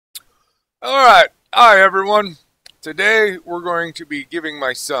Alright, hi everyone. Today we're going to be giving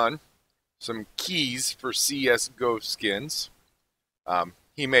my son some keys for CS-GO skins.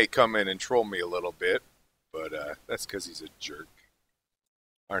 He may come in and troll me a little bit, but that's because he's a jerk.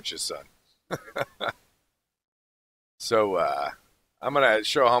 Aren't you, son? So, I'm going to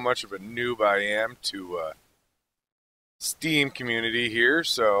show how much of a noob I am to Steam community here.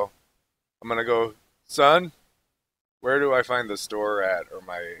 So, I'm going to go, son, where do I find the store at? Or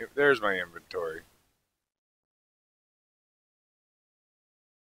there's my inventory.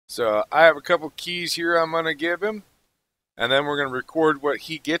 So I have a couple keys here I'm going to give him. And then we're going to record what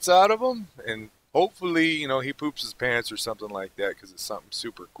he gets out of them. And hopefully, he poops his pants or something like that because it's something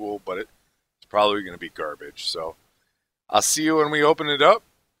super cool. But it's probably going to be garbage. So I'll see you when we open it up.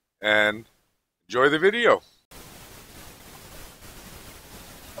 And enjoy the video.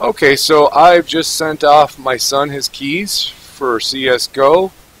 Okay, so I've just sent off my son his keys for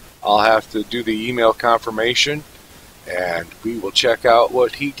CSGO. I'll have to do the email confirmation and we will check out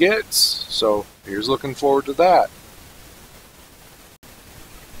what he gets. So here's looking forward to that.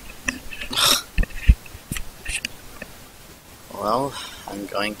 Well, I'm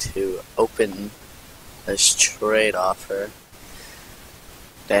going to open this trade offer.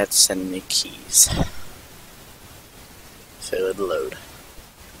 Dad sent me keys. So it would load.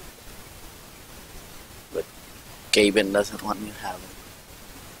 But Gaben doesn't want me to have them.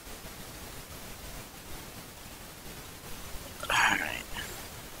 Alright.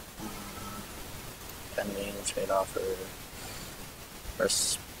 Pending trade offer.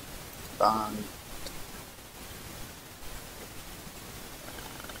 Respond.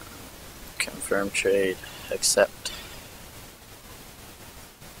 Confirm trade. Accept.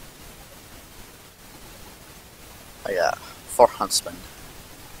 I got 4 Huntsman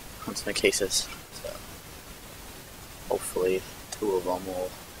cases. So hopefully 2 of them will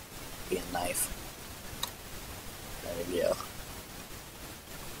be a knife. There we go.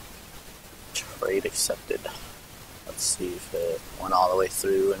 Trade accepted. Let's see if it went all the way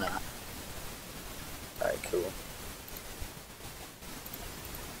through or not. Alright, cool.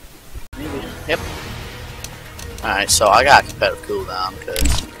 Maybe. Yep. Alright, so I got competitive cooldown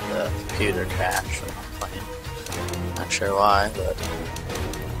because the computer crashed when I'm playing. Not sure why, but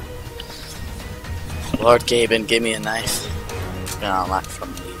Lord Gaben, give me a knife. It's gonna unlock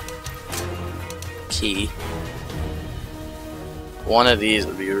from the key. One of these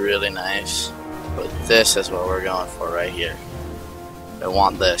would be really nice, but this is what we're going for right here. I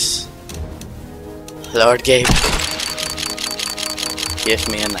want this. Lord Gaben, give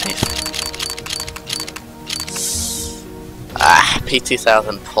me a knife.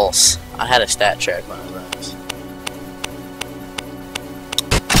 P2000 Pulse. I had a stat check one of those.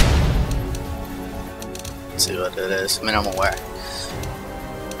 Let's see what it is. Minimal wear.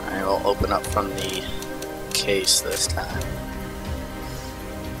 I will open up from the case this time.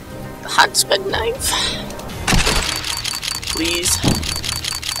 The Huntsman knife. Please.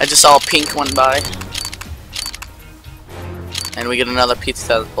 I just saw a pink one by. And we get another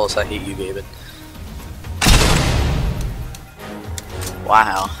P2000 Pulse. I hate you, David.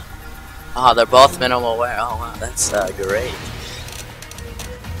 Wow. Oh, they're both minimal wear. Oh wow, that's great.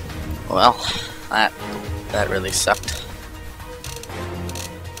 Well, that really sucked.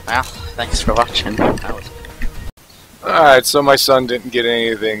 Well, thanks for watching. Alright, so my son didn't get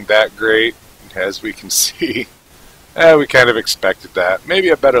anything that great, as we can see. We kind of expected that. Maybe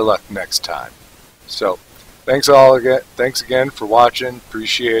a better luck next time. So, thanks again for watching.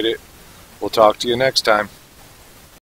 Appreciate it. We'll talk to you next time.